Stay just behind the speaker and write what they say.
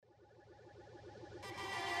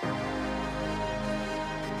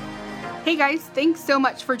Hey guys, thanks so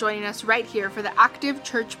much for joining us right here for the Active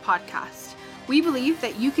Church podcast. We believe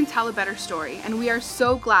that you can tell a better story, and we are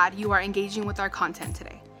so glad you are engaging with our content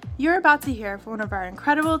today. You're about to hear from one of our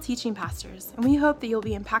incredible teaching pastors, and we hope that you'll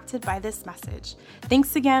be impacted by this message.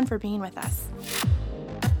 Thanks again for being with us.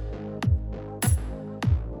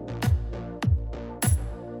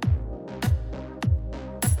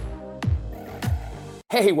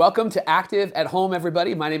 Hey, welcome to Active at Home,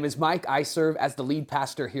 everybody. My name is Mike. I serve as the lead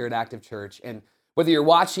pastor here at Active Church. And whether you're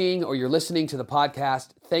watching or you're listening to the podcast,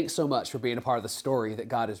 thanks so much for being a part of the story that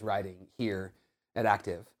God is writing here at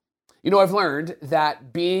Active. You know, I've learned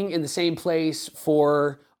that being in the same place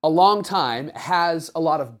for a long time has a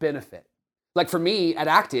lot of benefit. Like for me at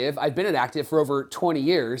Active, I've been at Active for over 20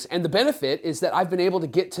 years. And the benefit is that I've been able to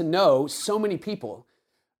get to know so many people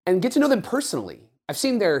and get to know them personally. I've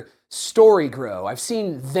seen their story grow. I've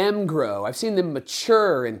seen them grow. I've seen them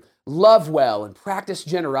mature and love well and practice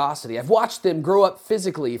generosity. I've watched them grow up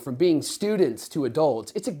physically from being students to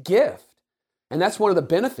adults. It's a gift. And that's one of the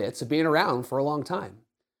benefits of being around for a long time.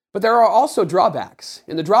 But there are also drawbacks.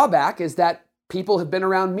 And the drawback is that people have been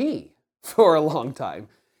around me for a long time.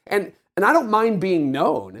 And I don't mind being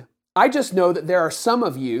known. I just know that there are some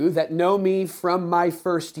of you that know me from my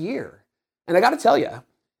first year. And I got to tell you,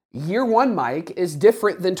 Year 1 Mike is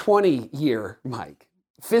different than 20-year Mike.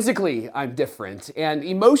 Physically, I'm different, and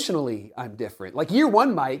emotionally, I'm different. Like Year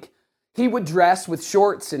 1 Mike, he would dress with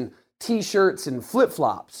shorts and t-shirts and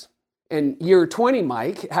flip-flops. And Year 20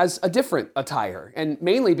 Mike has a different attire, and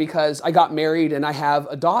mainly because I got married and I have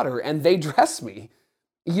a daughter, and they dress me.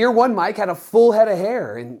 Year 1 Mike had a full head of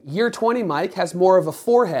hair, and Year 20 Mike has more of a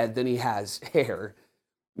forehead than he has hair.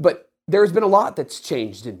 But there's been a lot that's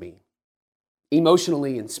changed in me,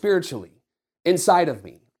 emotionally and spiritually, inside of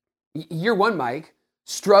me. Year 1 Mike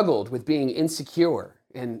struggled with being insecure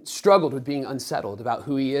and struggled with being unsettled about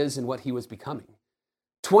who he is and what he was becoming.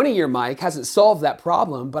 20-year Mike hasn't solved that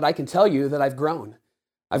problem, but I can tell you that I've grown.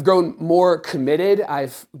 I've grown more committed,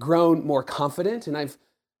 I've grown more confident, and I've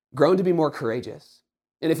grown to be more courageous.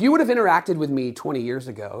 And if you would have interacted with me 20 years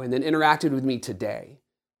ago and then interacted with me today,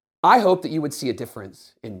 I hope that you would see a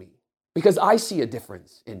difference in me, because I see a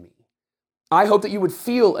difference in me. I hope that you would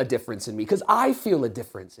feel a difference in me because I feel a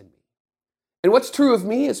difference in me. And what's true of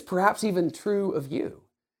me is perhaps even true of you.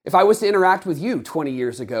 If I was to interact with you 20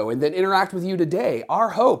 years ago and then interact with you today, our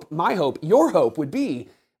hope, my hope, your hope would be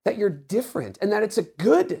that you're different and that it's a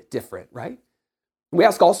good different, right? We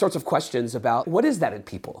ask all sorts of questions about what is that in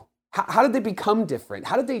people? How did they become different?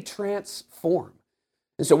 How did they transform?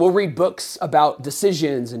 And so we'll read books about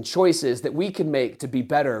decisions and choices that we can make to be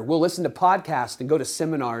better. We'll listen to podcasts and go to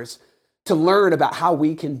seminars to learn about how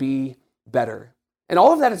we can be better. And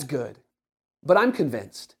all of that is good. But I'm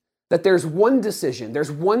convinced that there's one decision,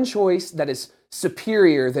 there's one choice that is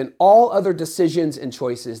superior than all other decisions and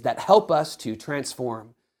choices that help us to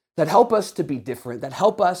transform, that help us to be different, that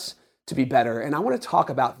help us to be better. And I want to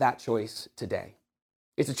talk about that choice today.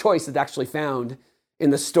 It's a choice that's actually found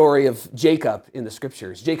in the story of Jacob in the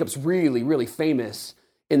scriptures. Jacob's really, really famous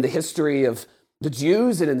in the history of the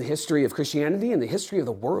Jews and in the history of Christianity and the history of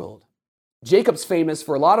the world. Jacob's famous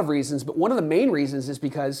for a lot of reasons, but one of the main reasons is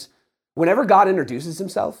because whenever God introduces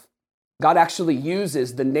himself, God actually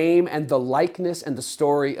uses the name and the likeness and the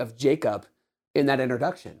story of Jacob in that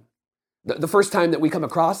introduction. The first time that we come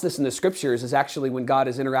across this in the scriptures is actually when God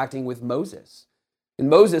is interacting with Moses. And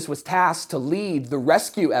Moses was tasked to lead the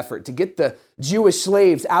rescue effort to get the Jewish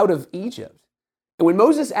slaves out of Egypt. And when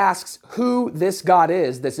Moses asks who this God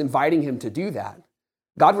is that's inviting him to do that,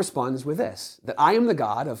 God responds with this, that I am the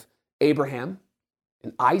God of Abraham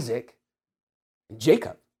and Isaac and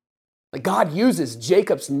Jacob. Like God uses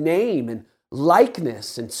Jacob's name and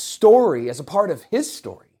likeness and story as a part of his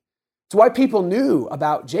story. It's why people knew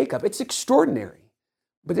about Jacob. It's extraordinary,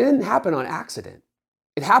 but it didn't happen on accident.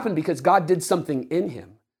 It happened because God did something in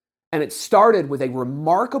him. And it started with a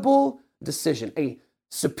remarkable decision, a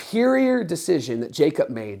superior decision that Jacob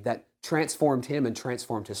made that transformed him and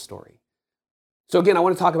transformed his story. So again, I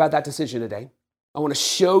want to talk about that decision today. I want to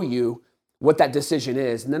show you what that decision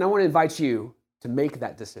is, and then I want to invite you to make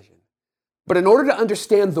that decision. But in order to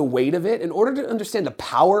understand the weight of it, in order to understand the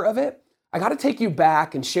power of it, I got to take you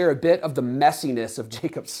back and share a bit of the messiness of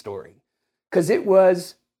Jacob's story, because it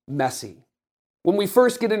was messy. When we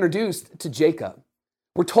first get introduced to Jacob,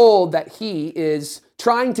 we're told that he is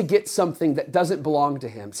trying to get something that doesn't belong to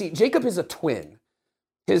him. See, Jacob is a twin.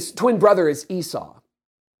 His twin brother is Esau.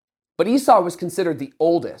 But Esau was considered the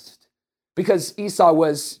oldest because Esau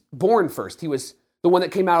was born first. He was the one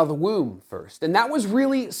that came out of the womb first. And that was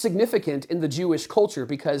really significant in the Jewish culture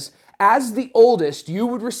because as the oldest, you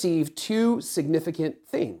would receive two significant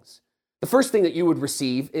things. The first thing that you would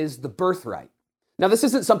receive is the birthright. Now, this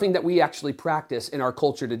isn't something that we actually practice in our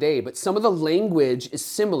culture today, but some of the language is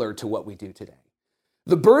similar to what we do today.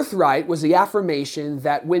 The birthright was the affirmation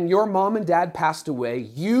that when your mom and dad passed away,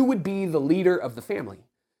 you would be the leader of the family.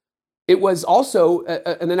 It was also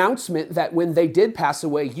an announcement that when they did pass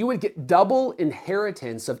away, you would get double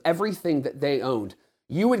inheritance of everything that they owned.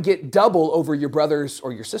 You would get double over your brothers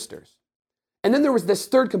or your sisters. And then there was this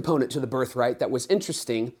third component to the birthright that was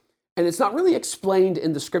interesting, and it's not really explained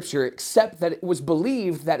in the scripture, except that it was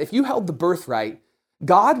believed that if you held the birthright,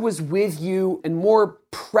 God was with you and more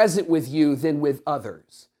present with you than with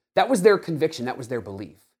others. That was their conviction, that was their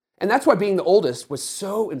belief. And that's why being the oldest was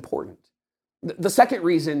so important. The second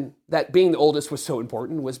reason that being the oldest was so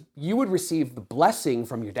important was you would receive the blessing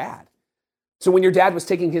from your dad. So when your dad was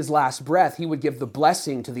taking his last breath, he would give the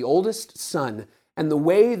blessing to the oldest son. And the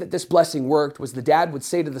way that this blessing worked was the dad would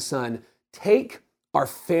say to the son, take our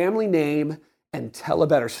family name and tell a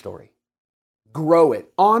better story. Grow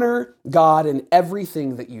it. Honor God in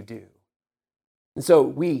everything that you do. And so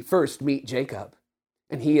we first meet Jacob,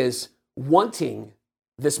 and he is wanting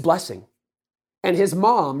this blessing. And his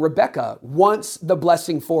mom, Rebekah, wants the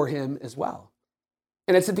blessing for him as well.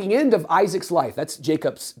 And it's at the end of Isaac's life. That's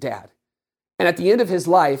Jacob's dad. And at the end of his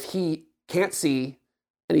life, he can't see,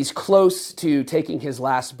 and he's close to taking his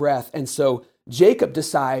last breath. And so Jacob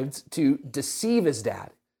decides to deceive his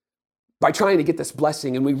dad by trying to get this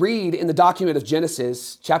blessing. And we read in the document of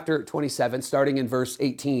Genesis, chapter 27, starting in verse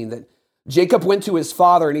 18, that Jacob went to his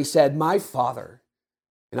father and he said, my father.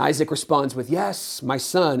 And Isaac responds with, yes, my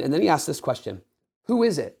son. And then he asks this question, who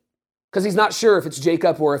is it? Because he's not sure if it's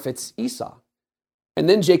Jacob or if it's Esau. And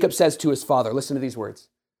then Jacob says to his father, listen to these words,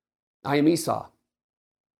 I am Esau,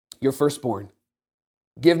 your firstborn.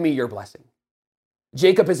 Give me your blessing.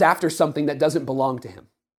 Jacob is after something that doesn't belong to him.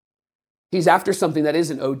 He's after something that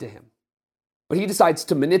isn't owed to him. But he decides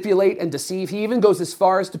to manipulate and deceive. He even goes as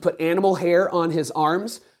far as to put animal hair on his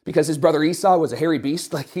arms because his brother Esau was a hairy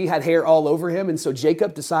beast. Like he had hair all over him. And so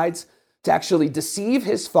Jacob decides to actually deceive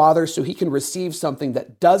his father so he can receive something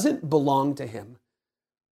that doesn't belong to him.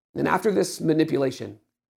 And after this manipulation,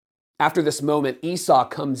 after this moment, Esau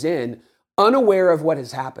comes in unaware of what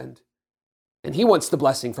has happened. And he wants the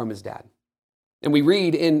blessing from his dad. And we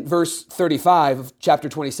read in verse 35 of chapter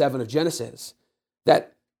 27 of Genesis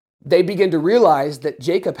that they begin to realize that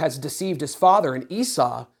Jacob has deceived his father, and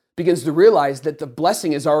Esau begins to realize that the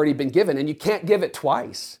blessing has already been given and you can't give it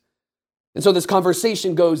twice. And so this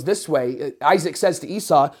conversation goes this way. Isaac says to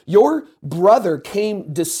Esau, your brother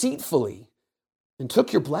came deceitfully and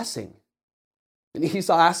took your blessing. And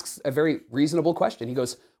Esau asks a very reasonable question. He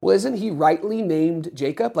goes, well, isn't he rightly named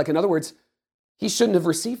Jacob? Like, in other words, he shouldn't have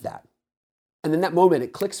received that. And in that moment,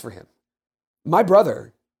 it clicks for him. My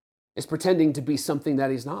brother is pretending to be something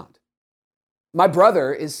that he's not. My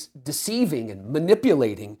brother is deceiving and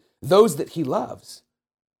manipulating those that he loves.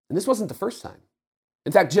 And this wasn't the first time.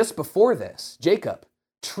 In fact, just before this, Jacob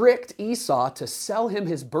tricked Esau to sell him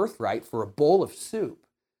his birthright for a bowl of soup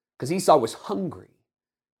because Esau was hungry.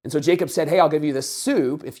 And so Jacob said, hey, I'll give you this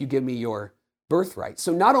soup if you give me your birthright.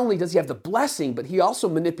 So not only does he have the blessing, but he also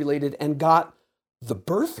manipulated and got the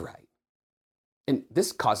birthright. And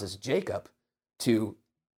this causes Jacob to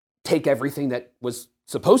take everything that was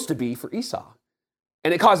supposed to be for Esau.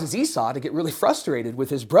 And it causes Esau to get really frustrated with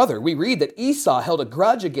his brother. We read that Esau held a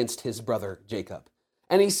grudge against his brother Jacob.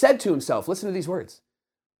 And he said to himself, listen to these words,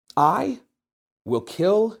 I will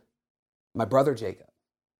kill my brother Jacob.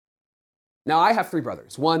 Now, I have 3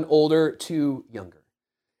 brothers, 1 older, 2 younger.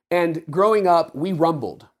 And growing up, we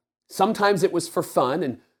rumbled. Sometimes it was for fun,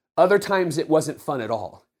 and other times it wasn't fun at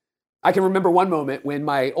all. I can remember one moment when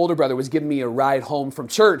my older brother was giving me a ride home from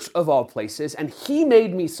church, of all places, and he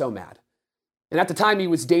made me so mad. And at the time, he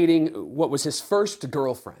was dating what was his first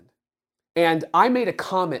girlfriend. And I made a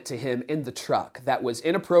comment to him in the truck that was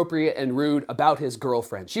inappropriate and rude about his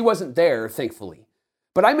girlfriend. She wasn't there, thankfully.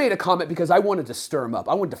 But I made a comment because I wanted to stir him up.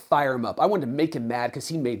 I wanted to fire him up. I wanted to make him mad because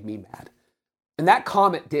he made me mad. And that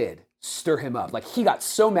comment did stir him up. Like, he got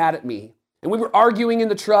so mad at me. And we were arguing in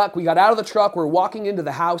the truck. We got out of the truck. We were walking into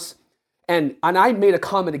the house. And I made a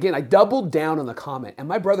comment again. I doubled down on the comment. And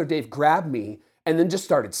my brother Dave grabbed me and then just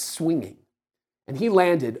started swinging. And he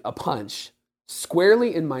landed a punch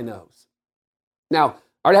squarely in my nose. Now,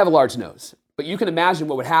 I already have a large nose, but you can imagine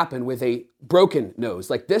what would happen with a broken nose.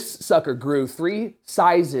 Like, this sucker grew 3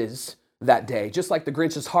 sizes that day, just like the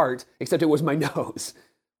Grinch's heart, except it was my nose.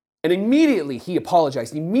 And immediately he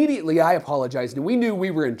apologized. Immediately I apologized, and we knew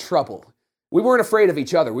we were in trouble. We weren't afraid of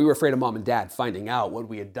each other. We were afraid of mom and dad finding out what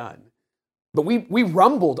we had done. But we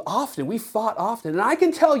rumbled often. We fought often. And I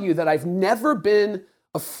can tell you that I've never been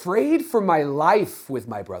afraid for my life with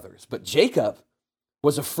my brothers. But Jacob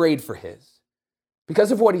was afraid for his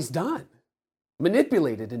because of what he's done,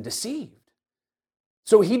 manipulated and deceived.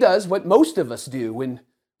 So he does what most of us do when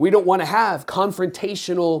we don't want to have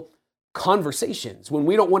confrontational conversations, when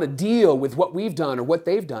we don't want to deal with what we've done or what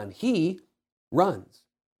they've done. He runs.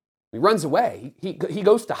 He runs away. He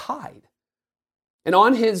goes to hide. And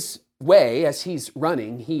on his way, as he's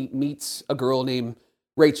running, he meets a girl named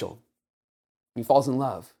Rachel. He falls in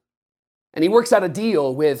love. And he works out a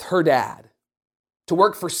deal with her dad to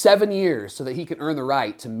work for 7 years so that he can earn the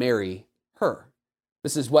right to marry her.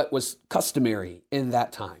 This is what was customary in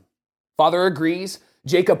that time. Father agrees.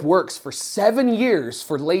 Jacob works for 7 years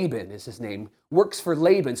for Laban, is his name, works for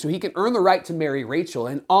Laban so he can earn the right to marry Rachel.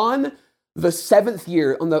 And on the seventh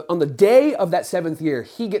year, on the day of that 7th year,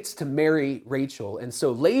 he gets to marry Rachel. And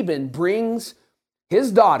so Laban brings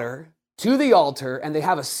his daughter to the altar and they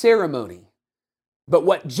have a ceremony. But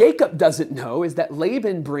what Jacob doesn't know is that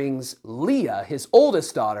Laban brings Leah, his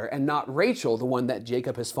oldest daughter, and not Rachel, the one that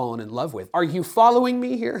Jacob has fallen in love with. Are you following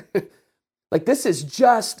me here? Like, this is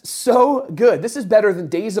just so good. This is better than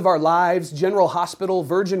Days of Our Lives, General Hospital,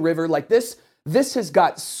 Virgin River. Like this has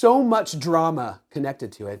got so much drama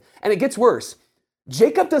connected to it. And it gets worse.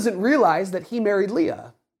 Jacob doesn't realize that he married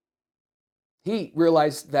Leah. He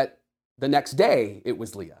realized that the next day it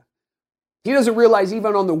was Leah. He doesn't realize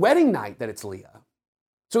even on the wedding night that it's Leah.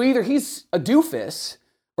 So either he's a doofus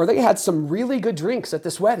or they had some really good drinks at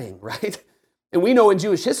this wedding, right? And we know in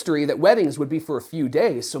Jewish history that weddings would be for a few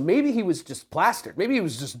days. So maybe he was just plastered. Maybe he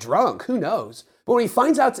was just drunk. Who knows? But when he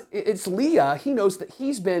finds out it's Leah, he knows that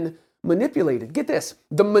he's been manipulated. Get this.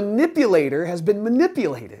 The manipulator has been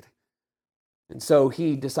manipulated. And so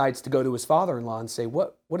he decides to go to his father-in-law and say,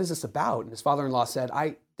 what is this about? And his father-in-law said,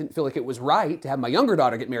 I didn't feel like it was right to have my younger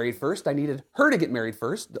daughter get married first. I needed her to get married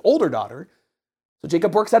first, the older daughter. So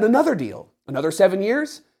Jacob works out another deal, another 7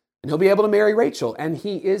 years, and he'll be able to marry Rachel, and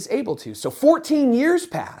he is able to. So 14 years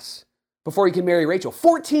pass before he can marry Rachel.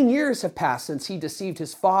 14 years have passed since he deceived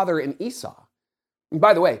his father and Esau. And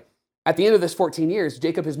by the way, at the end of this 14 years,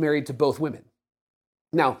 Jacob is married to both women.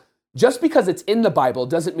 Now, just because it's in the Bible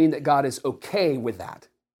doesn't mean that God is okay with that.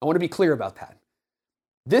 I want to be clear about that.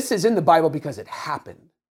 This is in the Bible because it happened.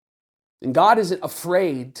 And God isn't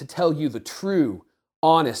afraid to tell you the true,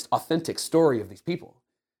 honest, authentic story of these people.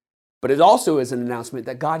 But it also is an announcement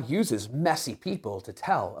that God uses messy people to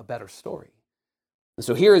tell a better story. And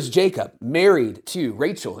so here is Jacob, married to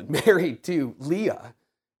Rachel and married to Leah,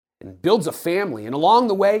 and builds a family. And along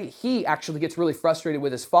the way, he actually gets really frustrated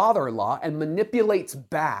with his father-in-law and manipulates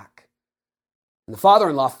back. And the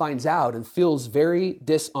father-in-law finds out and feels very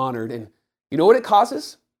dishonored. And you know what it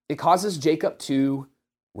causes? It causes Jacob to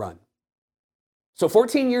run. So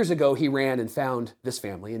 14 years ago, he ran and found this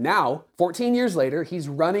family. And now, 14 years later, he's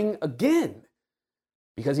running again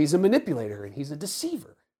because he's a manipulator and he's a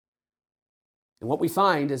deceiver. And what we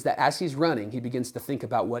find is that as he's running, he begins to think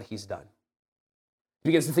about what he's done. He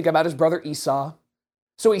begins to think about his brother Esau.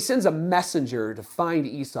 So he sends a messenger to find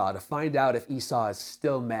Esau, to find out if Esau is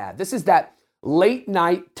still mad. This is that late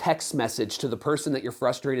night text message to the person that you're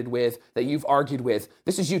frustrated with, that you've argued with.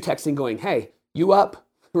 This is you texting going, hey, you up,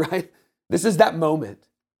 right? This is that moment.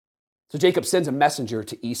 So Jacob sends a messenger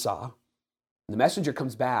to Esau. And the messenger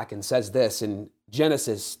comes back and says this in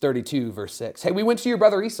Genesis 32, verse 6. Hey, we went to your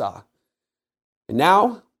brother Esau, and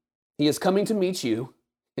now he is coming to meet you.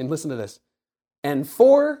 And listen to this. And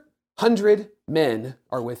 400 men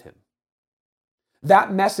are with him.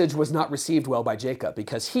 That message was not received well by Jacob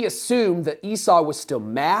because he assumed that Esau was still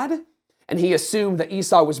mad, and he assumed that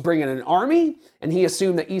Esau was bringing an army, and he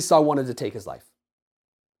assumed that Esau wanted to take his life.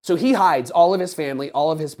 So he hides all of his family,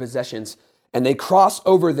 all of his possessions, and they cross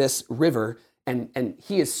over this river, and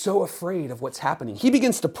he is so afraid of what's happening. He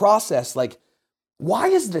begins to process, like, why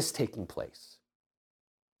is this taking place?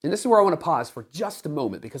 And this is where I want to pause for just a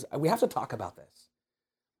moment because we have to talk about this.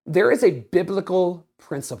 There is a biblical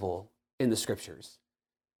principle in the scriptures,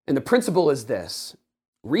 and the principle is this: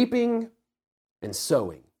 reaping and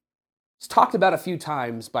sowing. It's talked about a few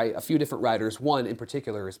times by a few different writers. One in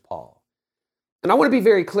particular is Paul. And I want to be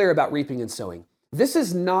very clear about reaping and sowing. This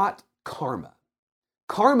is not karma.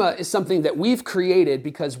 Karma is something that we've created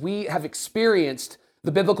because we have experienced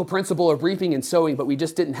the biblical principle of reaping and sowing, but we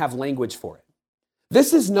just didn't have language for it.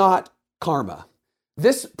 This is not karma.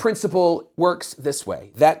 This principle works this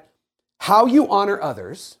way, that how you honor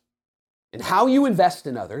others and how you invest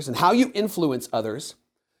in others and how you influence others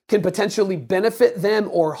can potentially benefit them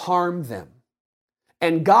or harm them.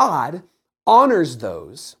 And God honors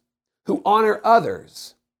those who honor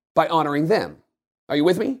others by honoring them. Are you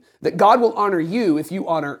with me? That God will honor you if you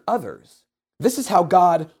honor others. This is how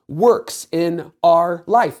God works in our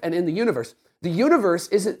life and in the universe. The universe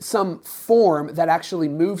isn't some form that actually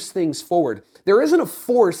moves things forward. There isn't a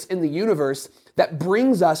force in the universe that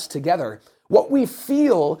brings us together. What we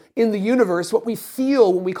feel in the universe, what we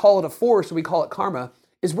feel when we call it a force, when we call it karma,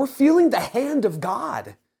 is we're feeling the hand of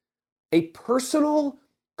God, a personal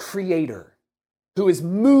creator who is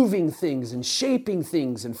moving things and shaping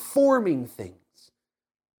things and forming things,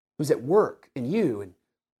 who's at work in you and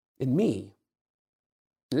in me.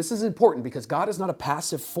 And this is important because God is not a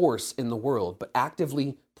passive force in the world, but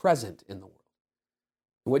actively present in the world.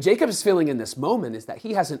 And what Jacob is feeling in this moment is that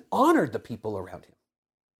he hasn't honored the people around him.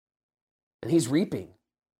 And he's reaping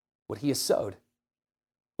what he has sowed,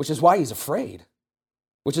 which is why he's afraid,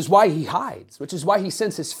 which is why he hides, which is why he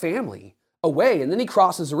sends his family away. And then he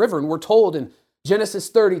crosses a river, and we're told in Genesis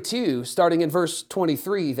 32, starting in verse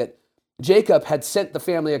 23, that Jacob had sent the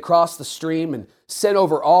family across the stream and sent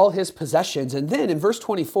over all his possessions. And then in verse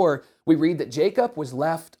 24, we read that Jacob was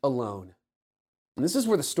left alone. And this is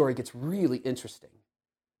where the story gets really interesting,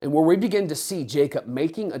 and where we begin to see Jacob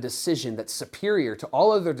making a decision that's superior to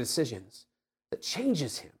all other decisions, that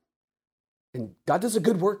changes him. And God does a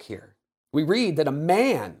good work here. We read that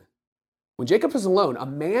when Jacob is alone, a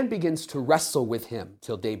man begins to wrestle with him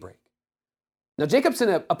till daybreak. Now, Jacob's in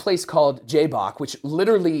a place called Jabbok, which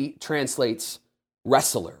literally translates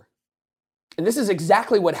wrestler. And this is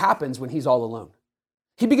exactly what happens when he's all alone.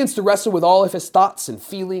 He begins to wrestle with all of his thoughts and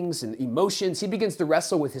feelings and emotions. He begins to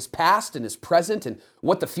wrestle with his past and his present and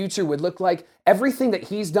what the future would look like. Everything that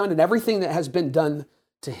he's done and everything that has been done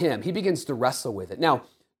to him, he begins to wrestle with it. Now,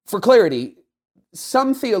 for clarity,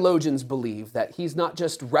 some theologians believe that he's not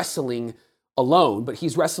just wrestling alone, but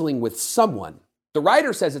he's wrestling with someone. The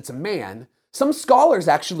writer says it's a man. Some scholars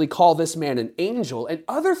actually call this man an angel, and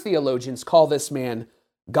other theologians call this man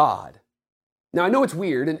God. Now, I know it's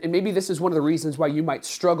weird, and maybe this is one of the reasons why you might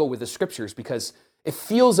struggle with the scriptures, because it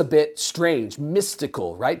feels a bit strange,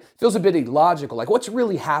 mystical, right? It feels a bit illogical, like what's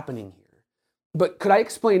really happening here? But could I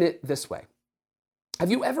explain it this way?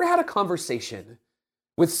 Have you ever had a conversation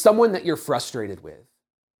with someone that you're frustrated with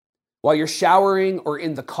while you're showering or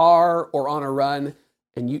in the car or on a run,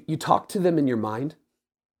 and you talk to them in your mind?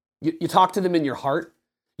 You talk to them in your heart.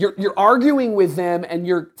 You're arguing with them, and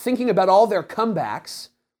you're thinking about all their comebacks,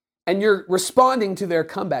 and you're responding to their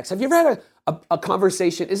comebacks. Have you ever had a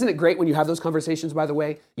conversation? Isn't it great when you have those conversations, by the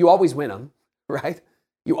way? You always win them, right?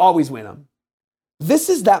 You always win them. This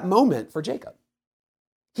is that moment for Jacob.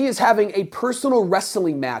 He is having a personal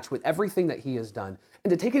wrestling match with everything that he has done.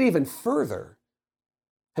 And to take it even further,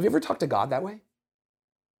 have you ever talked to God that way?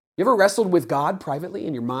 You ever wrestled with God privately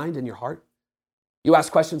in your mind and your heart? You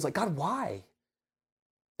ask questions like, God, why?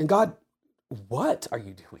 And God, what are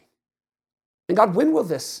you doing? And God, when will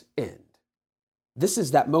this end? This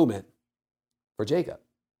is that moment for Jacob.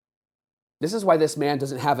 This is why this man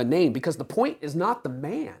doesn't have a name, because the point is not the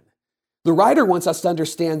man. The writer wants us to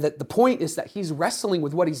understand that the point is that he's wrestling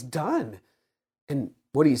with what he's done and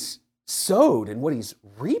what he's sowed and what he's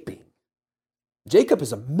reaping. Jacob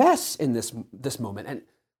is a mess in this moment, and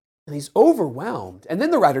he's overwhelmed. And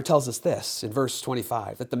then the writer tells us this in verse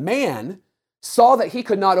 25, that the man saw that he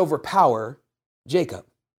could not overpower Jacob.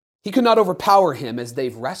 He could not overpower him as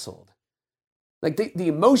they've wrestled. Like the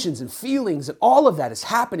emotions and feelings and all of that is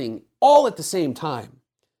happening all at the same time.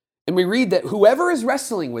 And we read that whoever is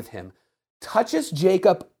wrestling with him touches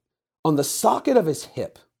Jacob on the socket of his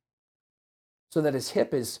hip, so that his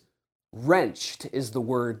hip is wrenched, is the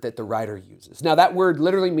word that the writer uses. Now, that word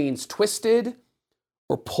literally means twisted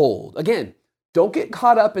or pulled. Again, don't get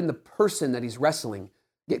caught up in the person that he's wrestling.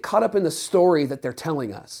 Get caught up in the story that they're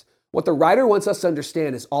telling us. What the writer wants us to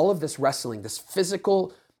understand is all of this wrestling, this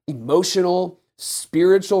physical, emotional,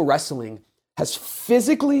 spiritual wrestling, has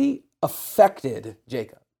physically affected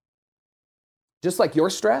Jacob. Just like your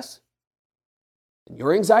stress and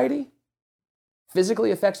your anxiety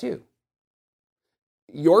physically affects you.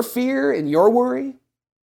 Your fear and your worry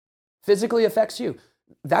physically affects you.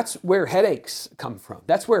 That's where headaches come from.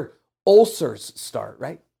 That's where ulcers start,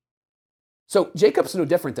 right? So Jacob's no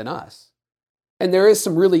different than us. And there is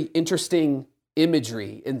some really interesting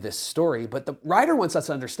imagery in this story, but the writer wants us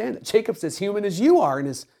to understand that Jacob's as human as you are and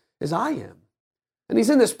as I am. And he's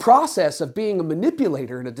in this process of being a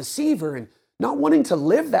manipulator and a deceiver and not wanting to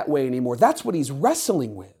live that way anymore. That's what he's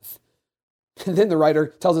wrestling with. And then the writer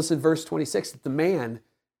tells us in verse 26 that the man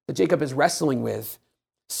that Jacob is wrestling with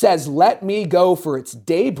says, "Let me go, for it's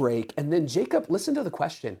daybreak." And then Jacob, listen to the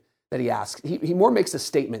question that he asks. He more makes a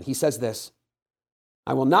statement. He says this,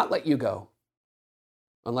 "I will not let you go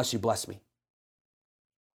unless you bless me."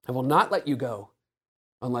 I will not let you go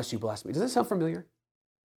unless you bless me. Does that sound familiar?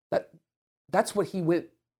 that's what he went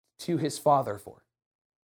to his father for.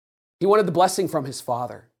 He wanted the blessing from his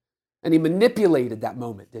father. And he manipulated that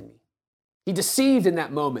moment, didn't he? He deceived in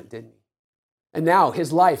that moment, didn't he? And now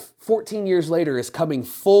his life, 14 years later, is coming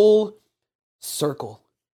full circle.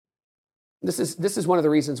 This is one of the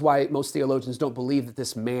reasons why most theologians don't believe that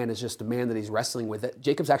this man is just a man that he's wrestling with, that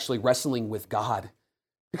Jacob's actually wrestling with God.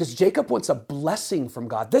 Because Jacob wants a blessing from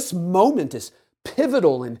God. This moment is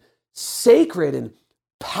pivotal and sacred and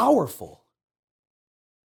powerful.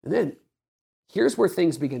 And then here's where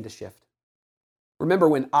things begin to shift. Remember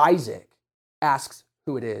when Isaac asks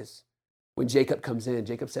who it is, when Jacob comes in,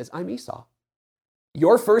 Jacob says, I'm Esau.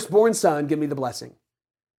 Your firstborn son, give me the blessing.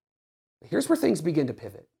 Here's where things begin to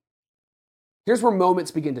pivot. Here's where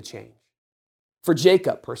moments begin to change. For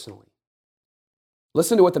Jacob personally,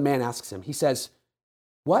 listen to what the man asks him. He says,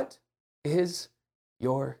 what is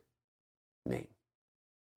your name?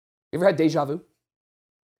 You ever had deja vu?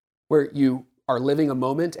 Where you are living a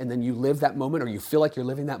moment and then you live that moment, or you feel like you're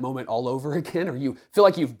living that moment all over again, or you feel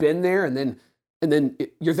like you've been there and then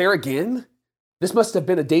you're there again? This must have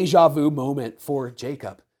been a deja vu moment for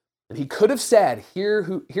Jacob. And he could have said,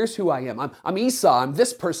 here's who I am. I'm Esau, I'm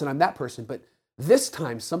this person, I'm that person. But this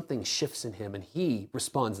time something shifts in him and he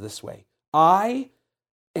responds this way. I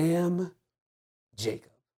am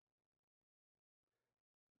Jacob.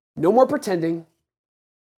 No more pretending.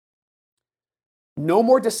 No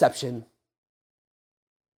more deception.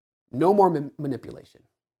 No more manipulation.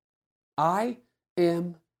 I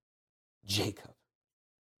am Jacob.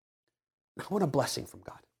 I want a blessing from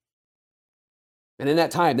God. And in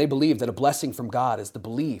that time, they believed that a blessing from God is the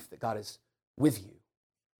belief that God is with you,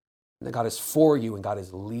 and that God is for you, and God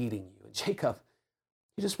is leading you. And Jacob,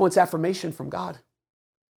 he just wants affirmation from God.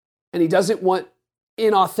 And he doesn't want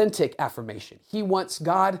inauthentic affirmation. He wants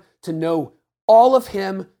God to know all of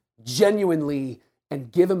him genuinely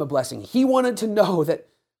and give him a blessing. He wanted to know that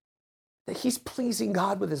he's pleasing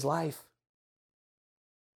God with his life.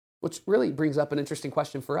 Which really brings up an interesting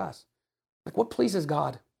question for us. Like, what pleases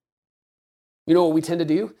God? You know what we tend to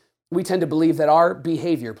do? We tend to believe that our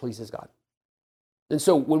behavior pleases God. And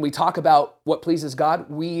so when we talk about what pleases God,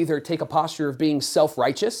 we either take a posture of being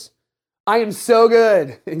self-righteous. I am so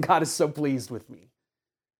good, and God is so pleased with me.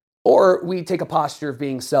 Or we take a posture of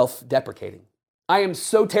being self-deprecating. I am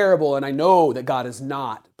so terrible, and I know that God is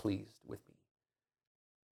not pleased with me.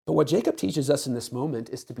 But what Jacob teaches us in this moment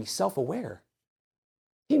is to be self-aware.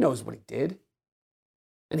 He knows what he did.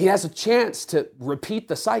 And he has a chance to repeat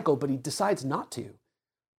the cycle, but he decides not to.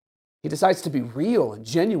 He decides to be real and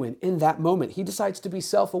genuine in that moment. He decides to be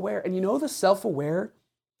self-aware. And you know, the self-aware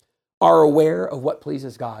are aware of what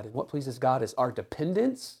pleases God. And what pleases God is our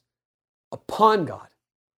dependence upon God.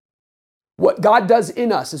 What God does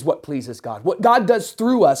in us is what pleases God. What God does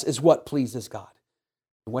through us is what pleases God.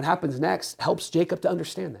 And what happens next helps Jacob to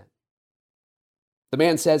understand that. The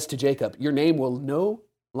man says to Jacob, your name will no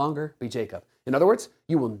longer be Jacob. In other words,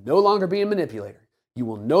 you will no longer be a manipulator. You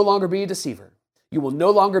will no longer be a deceiver. You will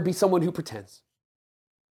no longer be someone who pretends.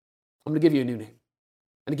 I'm going to give you a new name.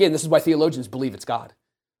 And again, this is why theologians believe it's God.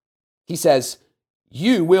 He says,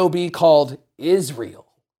 you will be called Israel.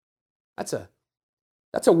 That's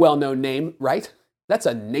a well-known name, right? That's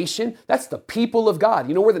a nation. That's the people of God.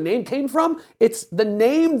 You know where the name came from? It's the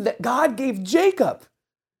name that God gave Jacob.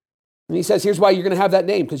 And he says, here's why you're going to have that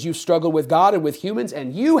name, because you've struggled with God and with humans,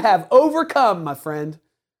 and you have overcome, my friend.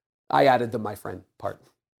 I added the my friend part.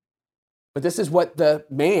 But this is what the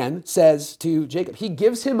man says to Jacob. He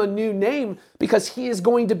gives him a new name because he is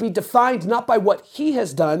going to be defined not by what he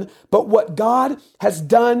has done, but what God has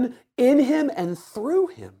done in him and through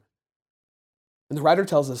him. And the writer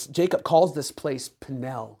tells us, Jacob calls this place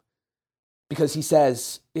Peniel, because he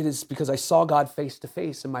says, it is because I saw God face to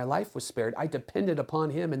face and my life was spared. I depended upon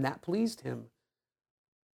him and that pleased him.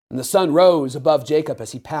 And the sun rose above Jacob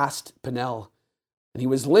as he passed Peniel, and he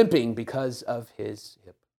was limping because of his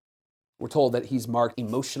hip. We're told that he's marked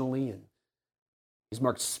emotionally, and he's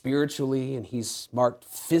marked spiritually, and he's marked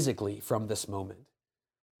physically from this moment.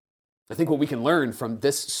 I think what we can learn from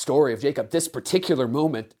this story of Jacob, this particular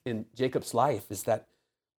moment in Jacob's life, is that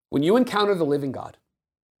when you encounter the living God,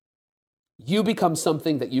 you become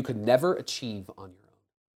something that you could never achieve on your own.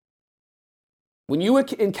 When you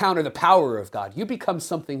encounter the power of God, you become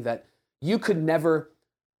something that you could never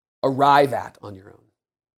arrive at on your own.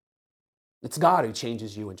 It's God who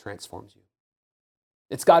changes you and transforms you.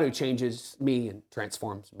 It's God who changes me and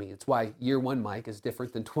transforms me. It's why year one Mike is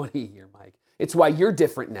different than 20-year Mike. It's why you're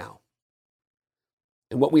different now.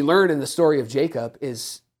 And what we learn in the story of Jacob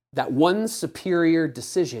is that one superior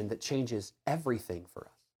decision that changes everything for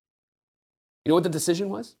us. You know what the decision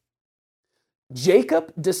was?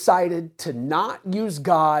 Jacob decided to not use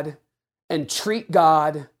God and treat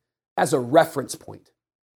God as a reference point.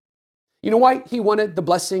 You know why he wanted the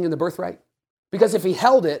blessing and the birthright? Because if he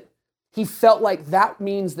held it, he felt like that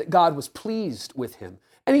means that God was pleased with him.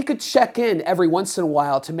 And he could check in every once in a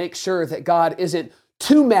while to make sure that God isn't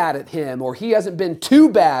too mad at him, or he hasn't been too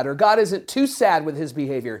bad, or God isn't too sad with his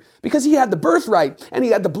behavior, because he had the birthright and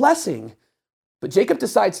he had the blessing. But Jacob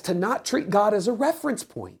decides to not treat God as a reference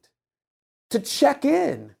point, to check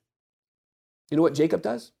in. You know what Jacob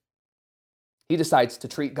does? He decides to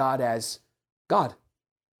treat God as God.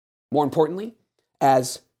 More importantly,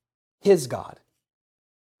 as his God.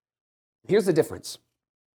 Here's the difference.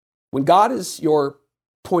 When God is your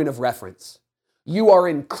point of reference, you are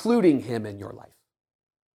including him in your life.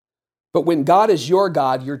 But when God is your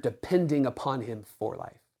God, you're depending upon him for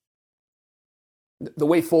life. The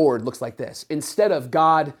way forward looks like this. Instead of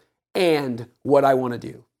God and what I want to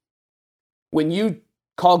do. When you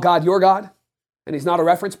call God your God, and he's not a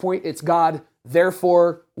reference point, it's God,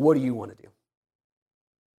 therefore, what do you want to do?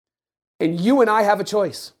 And you and I have a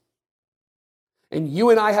choice. And you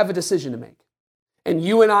and I have a decision to make. And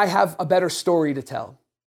you and I have a better story to tell.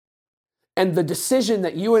 And the decision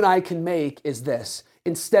that you and I can make is this.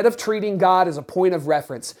 Instead of treating God as a point of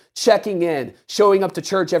reference, checking in, showing up to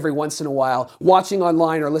church every once in a while, watching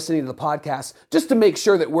online or listening to the podcast, just to make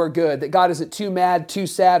sure that we're good, that God isn't too mad, too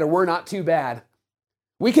sad, or we're not too bad,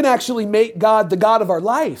 we can actually make God the God of our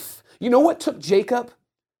life. You know what took Jacob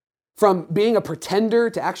from being a pretender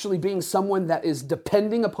to actually being someone that is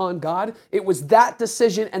depending upon God? It was that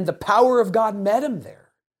decision, and the power of God met him there.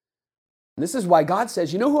 And this is why God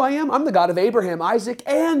says, you know who I am? I'm the God of Abraham, Isaac,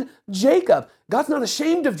 and Jacob. God's not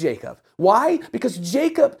ashamed of Jacob. Why? Because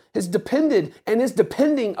Jacob has depended and is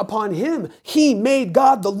depending upon him. He made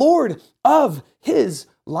God the Lord of his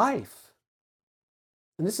life.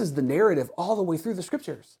 And this is the narrative all the way through the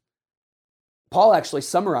scriptures. Paul actually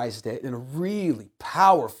summarized it in a really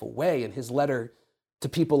powerful way in his letter to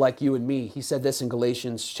people like you and me. He said this in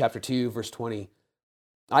Galatians chapter 2, verse 20.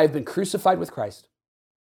 I have been crucified with Christ,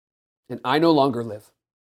 and I no longer live,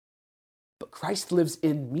 but Christ lives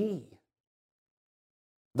in me.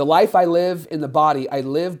 The life I live in the body, I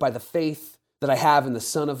live by the faith that I have in the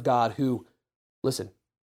Son of God who, listen,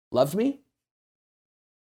 loved me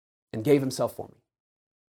and gave himself for me.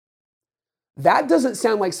 That doesn't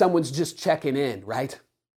sound like someone's just checking in, right?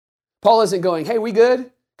 Paul isn't going, hey, we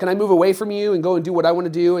good? Can I move away from you and go and do what I want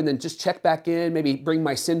to do and then just check back in, maybe bring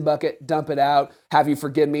my sin bucket, dump it out, have you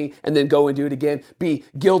forgive me, and then go and do it again, be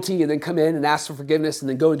guilty and then come in and ask for forgiveness and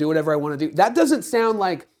then go and do whatever I want to do. That doesn't sound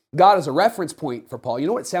like God is a reference point for Paul. You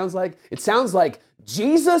know what it sounds like? It sounds like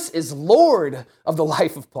Jesus is Lord of the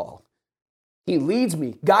life of Paul. He leads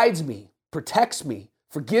me, guides me, protects me,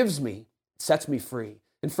 forgives me, sets me free.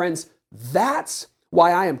 And friends, that's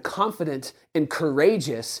why I am confident and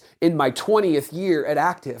courageous in my 20th year at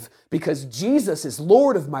Active, because Jesus is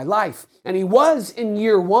Lord of my life. And he was in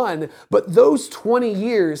year 1, but those 20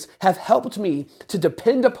 years have helped me to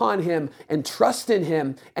depend upon him and trust in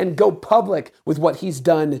him and go public with what he's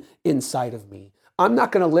done inside of me. I'm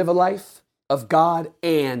not going to live a life of God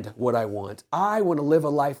and what I want. I want to live a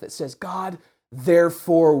life that says, God,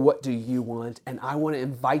 therefore, what do you want? And I want to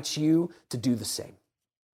invite you to do the same.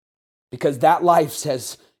 Because that life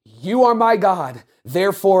says, you are my God,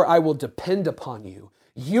 therefore I will depend upon you.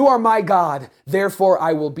 You are my God, therefore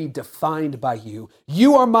I will be defined by you.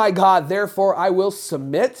 You are my God, therefore I will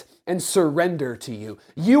submit and surrender to you.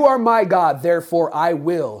 You are my God, therefore I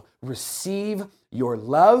will receive your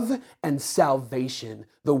love and salvation,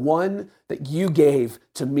 the one that you gave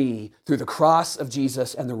to me through the cross of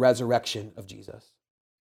Jesus and the resurrection of Jesus.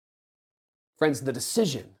 Friends, the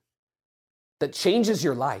decision that changes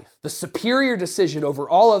your life, the superior decision over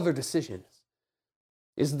all other decisions,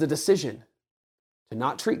 is the decision to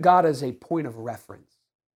not treat God as a point of reference,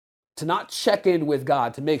 to not check in with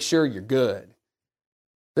God to make sure you're good.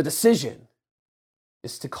 The decision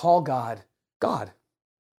is to call God, God,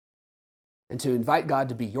 and to invite God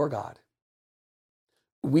to be your God.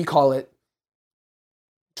 We call it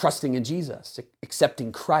trusting in Jesus,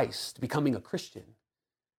 accepting Christ, becoming a Christian.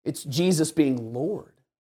 It's Jesus being Lord.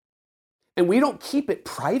 And we don't keep it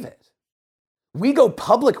private. We go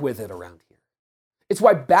public with it around here. It's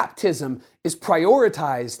why baptism is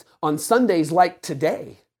prioritized on Sundays like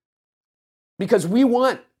today. Because we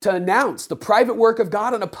want to announce the private work of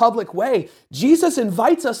God in a public way. Jesus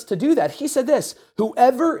invites us to do that. He said this,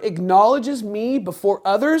 whoever acknowledges me before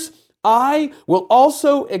others, I will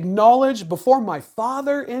also acknowledge before my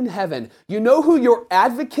Father in heaven. You know who your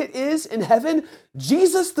advocate is in heaven?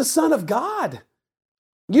 Jesus, the Son of God.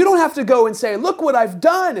 You don't have to go and say, look what I've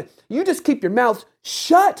done. You just keep your mouth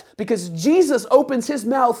shut because Jesus opens his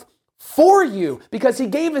mouth for you because he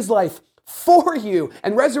gave his life for you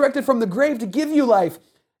and resurrected from the grave to give you life.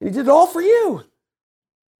 And he did it all for you.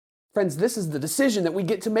 Friends, this is the decision that we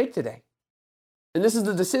get to make today. And this is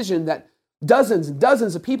the decision that dozens and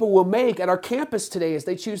dozens of people will make at our campus today as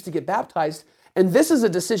they choose to get baptized. And this is a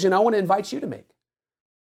decision I want to invite you to make.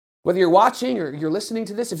 Whether you're watching or you're listening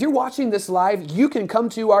to this, if you're watching this live, you can come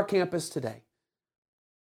to our campus today.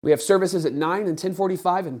 We have services at 9 and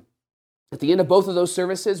 10:45, and at the end of both of those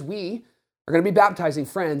services, we are going to be baptizing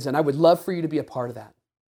friends, and I would love for you to be a part of that.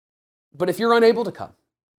 But if you're unable to come,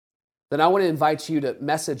 then I want to invite you to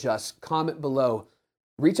message us, comment below,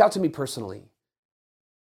 reach out to me personally,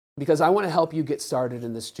 because I want to help you get started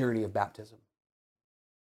in this journey of baptism.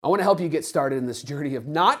 I want to help you get started in this journey of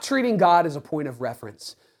not treating God as a point of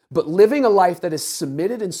reference, but living a life that is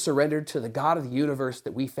submitted and surrendered to the God of the universe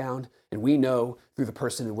that we found and we know through the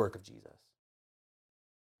person and work of Jesus.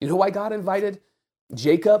 You know why God invited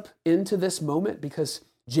Jacob into this moment? Because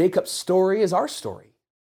Jacob's story is our story.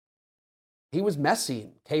 He was messy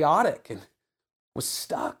and chaotic and was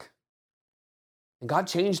stuck. And God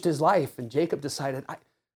changed his life, and Jacob decided,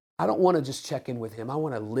 I don't want to just check in with him. I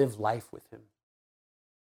want to live life with him.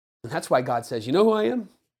 And that's why God says, you know who I am?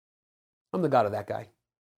 I'm the God of that guy.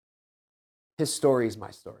 His story is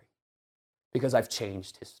my story because I've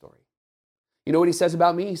changed his story. You know what he says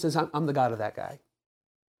about me? He says, I'm the God of that guy.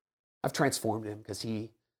 I've transformed him because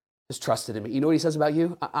he has trusted in me. You know what he says about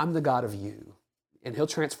you? I'm the God of you. And he'll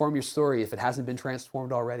transform your story if it hasn't been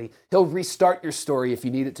transformed already. He'll restart your story if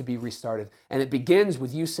you need it to be restarted. And it begins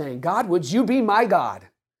with you saying, God, would you be my God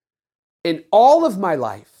in all of my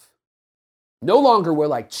life? No longer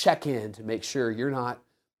will I check in to make sure you're not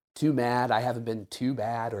too mad, I haven't been too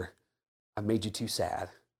bad, or I've made you too sad.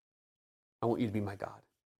 I want you to be my God.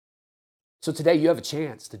 So today you have a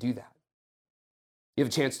chance to do that. You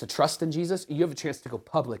have a chance to trust in Jesus. You have a chance to go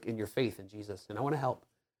public in your faith in Jesus. And I want to help.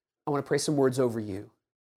 I want to pray some words over you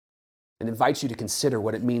and invite you to consider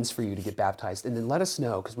what it means for you to get baptized. And then let us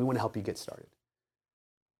know because we want to help you get started.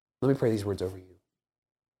 Let me pray these words over you.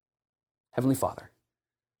 Heavenly Father,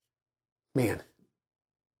 man,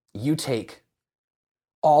 you take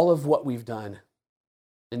all of what we've done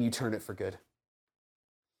and you turn it for good.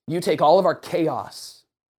 You take all of our chaos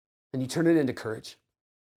and you turn it into courage.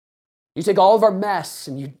 You take all of our mess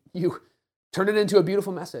and you turn it into a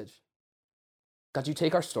beautiful message. God, you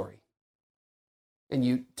take our story and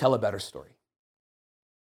you tell a better story.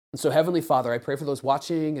 And so, Heavenly Father, I pray for those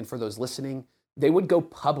watching and for those listening, they would go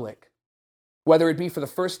public. Whether it be for the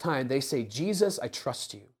first time, they say, Jesus, I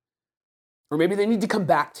trust you. Or maybe they need to come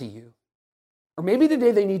back to you. Or maybe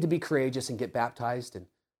today they need to be courageous and get baptized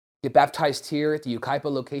here at the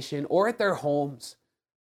Yucaipa location or at their homes.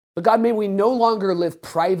 But God, may we no longer live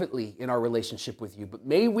privately in our relationship with you, but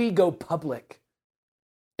may we go public.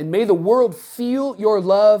 And may the world feel your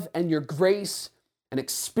love and your grace and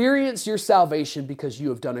experience your salvation because you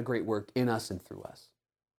have done a great work in us and through us.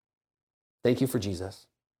 Thank you for Jesus.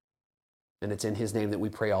 And it's in his name that we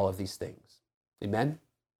pray all of these things. Amen,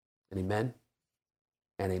 and amen,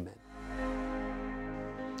 and amen.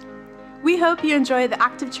 We hope you enjoy the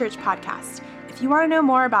Active Church podcast. If you want to know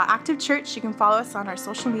more about Active Church, you can follow us on our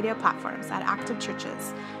social media platforms at Active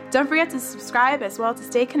Churches. Don't forget to subscribe as well to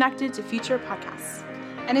stay connected to future podcasts.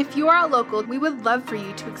 And if you are local, we would love for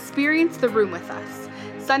you to experience the room with us.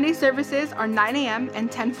 Sunday services are 9 a.m. and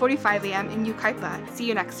 10:45 a.m. in Yucaipa. See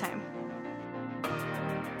you next time.